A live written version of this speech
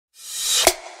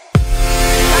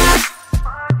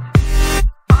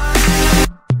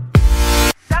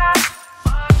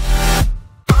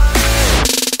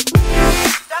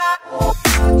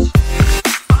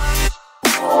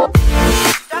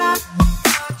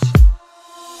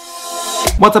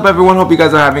What's up everyone, hope you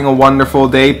guys are having a wonderful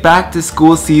day. Back to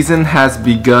school season has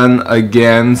begun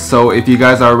again, so if you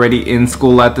guys are already in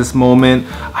school at this moment,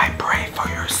 I pray for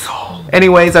your soul.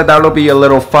 Anyways, I thought it'll be a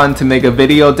little fun to make a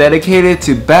video dedicated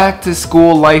to back to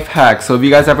school life hacks. So if you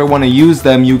guys ever want to use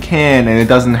them, you can, and it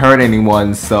doesn't hurt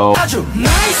anyone, so...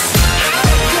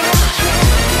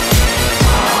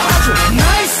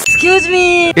 Excuse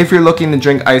me! If you're looking to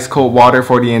drink ice cold water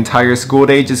for the entire school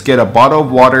day, just get a bottle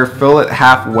of water, fill it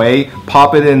halfway,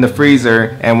 pop it in the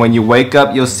freezer, and when you wake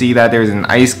up you'll see that there's an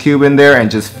ice cube in there, and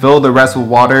just fill the rest with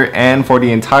water, and for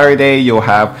the entire day you'll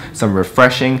have some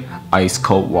refreshing ice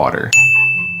cold water.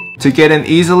 To get an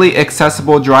easily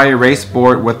accessible dry erase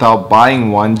board without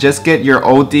buying one, just get your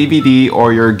old DVD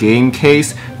or your game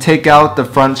case, take out the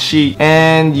front sheet,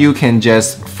 and you can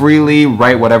just freely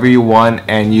write whatever you want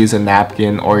and use a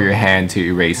napkin or your hand to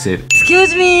erase it.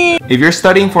 Excuse me! If you're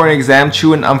studying for an exam,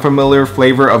 chew an unfamiliar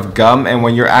flavor of gum, and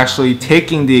when you're actually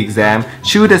taking the exam,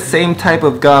 chew the same type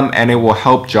of gum and it will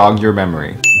help jog your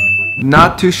memory.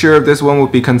 Not too sure if this one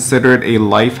would be considered a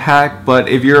life hack, but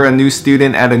if you're a new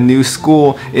student at a new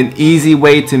school, an easy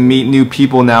way to meet new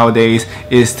people nowadays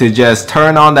is to just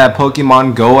turn on that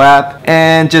Pokemon Go app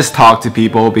and just talk to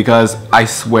people, because I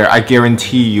swear, I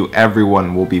guarantee you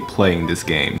everyone will be playing this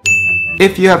game.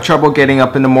 If you have trouble getting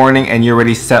up in the morning and you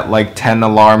already set like 10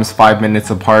 alarms 5 minutes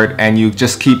apart and you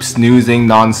just keep snoozing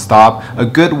non-stop, a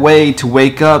good way to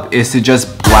wake up is to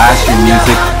just blast your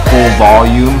music full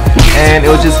volume and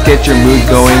it'll just get your mood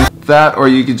going. That, or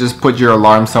you could just put your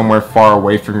alarm somewhere far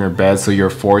away from your bed so you're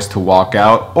forced to walk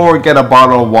out, or get a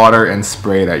bottle of water and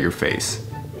spray it at your face.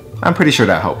 I'm pretty sure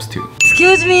that helps too.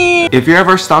 Excuse me! If you're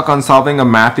ever stuck on solving a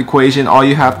math equation, all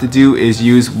you have to do is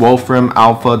use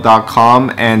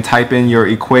wolframalpha.com and type in your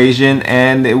equation,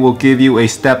 and it will give you a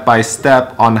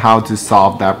step-by-step on how to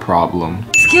solve that problem.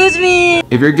 Excuse me!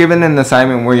 If you're given an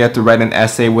assignment where you have to write an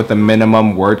essay with a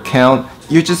minimum word count,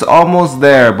 you're just almost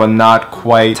there but not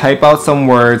quite. Type out some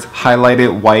words, highlight it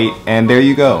white, and there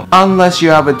you go. Unless you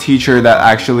have a teacher that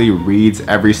actually reads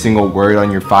every single word on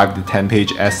your 5 to 10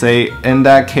 page essay, in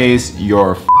that case,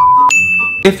 you're f***ed.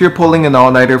 If you're pulling an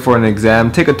all-nighter for an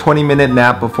exam, take a 20-minute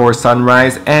nap before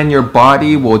sunrise and your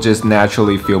body will just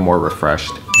naturally feel more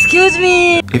refreshed. Excuse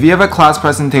me! If you have a class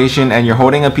presentation and you're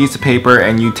holding a piece of paper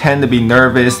and you tend to be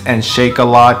nervous and shake a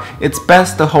lot, it's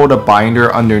best to hold a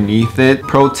binder underneath it.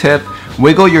 Pro tip,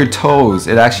 wiggle your toes,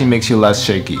 it actually makes you less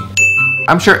shaky.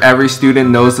 I'm sure every student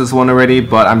knows this one already,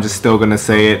 but I'm just still gonna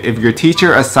say it. If your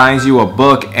teacher assigns you a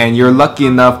book and you're lucky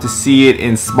enough to see it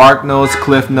in SparkNotes,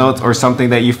 Cliff Notes, or something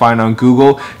that you find on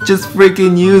Google, just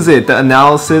freaking use it. The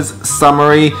analysis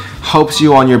summary helps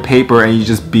you on your paper and you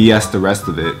just BS the rest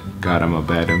of it. God, I'm a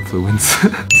bad influence.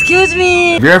 Excuse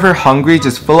me! If you're ever hungry,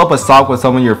 just fill up a sock with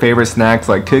some of your favorite snacks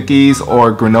like cookies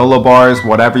or granola bars,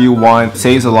 whatever you want.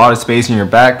 Saves a lot of space in your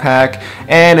backpack.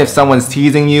 And if someone's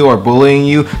teasing you or bullying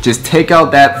you, just take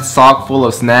out that sock full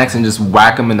of snacks and just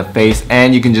whack them in the face,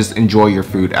 and you can just enjoy your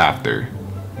food after.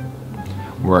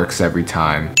 Works every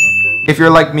time. If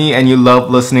you're like me and you love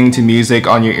listening to music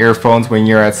on your earphones when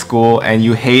you're at school and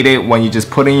you hate it when you just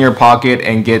put it in your pocket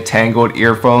and get tangled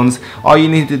earphones, all you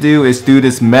need to do is do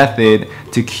this method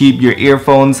to keep your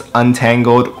earphones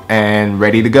untangled and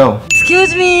ready to go.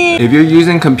 Excuse me! If you're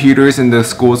using computers in the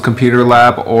school's computer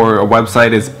lab or a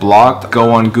website is blocked,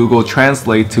 go on Google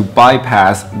Translate to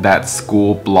bypass that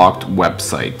school blocked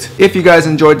website. If you guys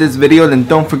enjoyed this video, then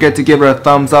don't forget to give it a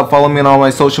thumbs up. Follow me on all my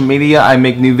social media. I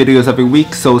make new videos every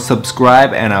week, so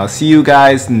subscribe, and I'll see you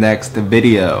guys next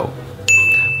video.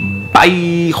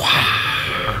 Bye!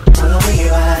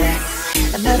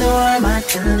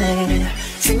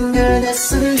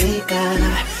 생각났으니까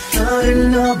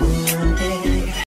너를 너무 원해